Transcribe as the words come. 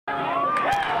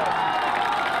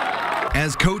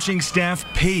As coaching staff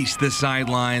pace the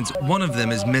sidelines, one of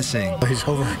them is missing. He's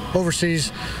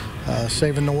overseas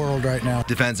saving the world right now.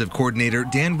 Defensive coordinator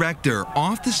Dan Rector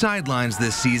off the sidelines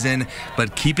this season,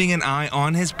 but keeping an eye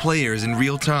on his players in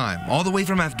real time, all the way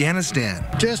from Afghanistan.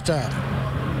 Just a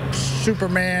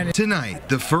Superman. Tonight,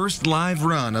 the first live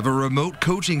run of a remote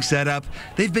coaching setup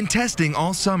they've been testing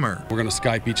all summer. We're going to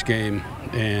Skype each game,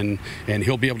 and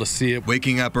he'll be able to see it.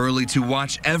 Waking up early to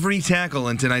watch every tackle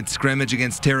in tonight's scrimmage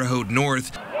against Terre Haute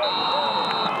North.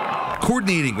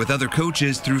 Coordinating with other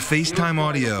coaches through FaceTime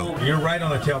audio. You're right on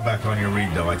the tailback on your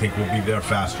read, though. I think we'll be there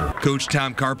faster. Coach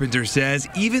Tom Carpenter says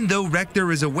even though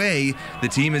Rector is away, the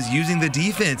team is using the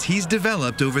defense he's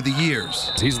developed over the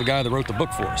years. He's the guy that wrote the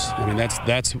book for us. I mean,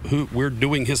 that's who we're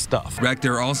doing his stuff.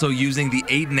 Rector also using the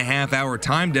 8.5-hour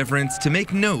time difference to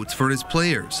make notes for his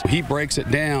players. He breaks it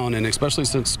down, and especially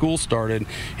since school started,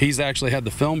 he's actually had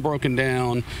the film broken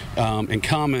down and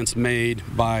comments made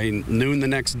by noon the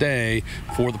next day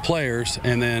for the players.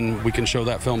 And then we can show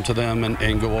that film to them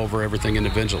and go over everything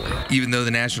individually. Even though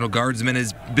the National Guardsman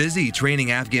is busy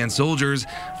training Afghan soldiers,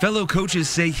 fellow coaches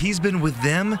say he's been with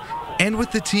them and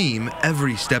with the team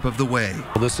every step of the way.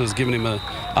 This has given him an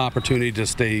opportunity to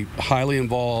stay highly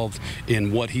involved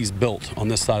in what he's built on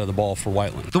this side of the ball for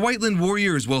Whiteland. The Whiteland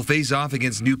Warriors will face off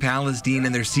against New Palestine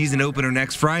in their season opener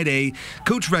next Friday.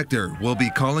 Coach Rector will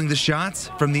be calling the shots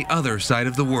from the other side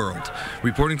of the world.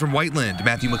 Reporting from Whiteland,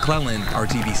 Matthew McClellan,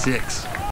 RTV6.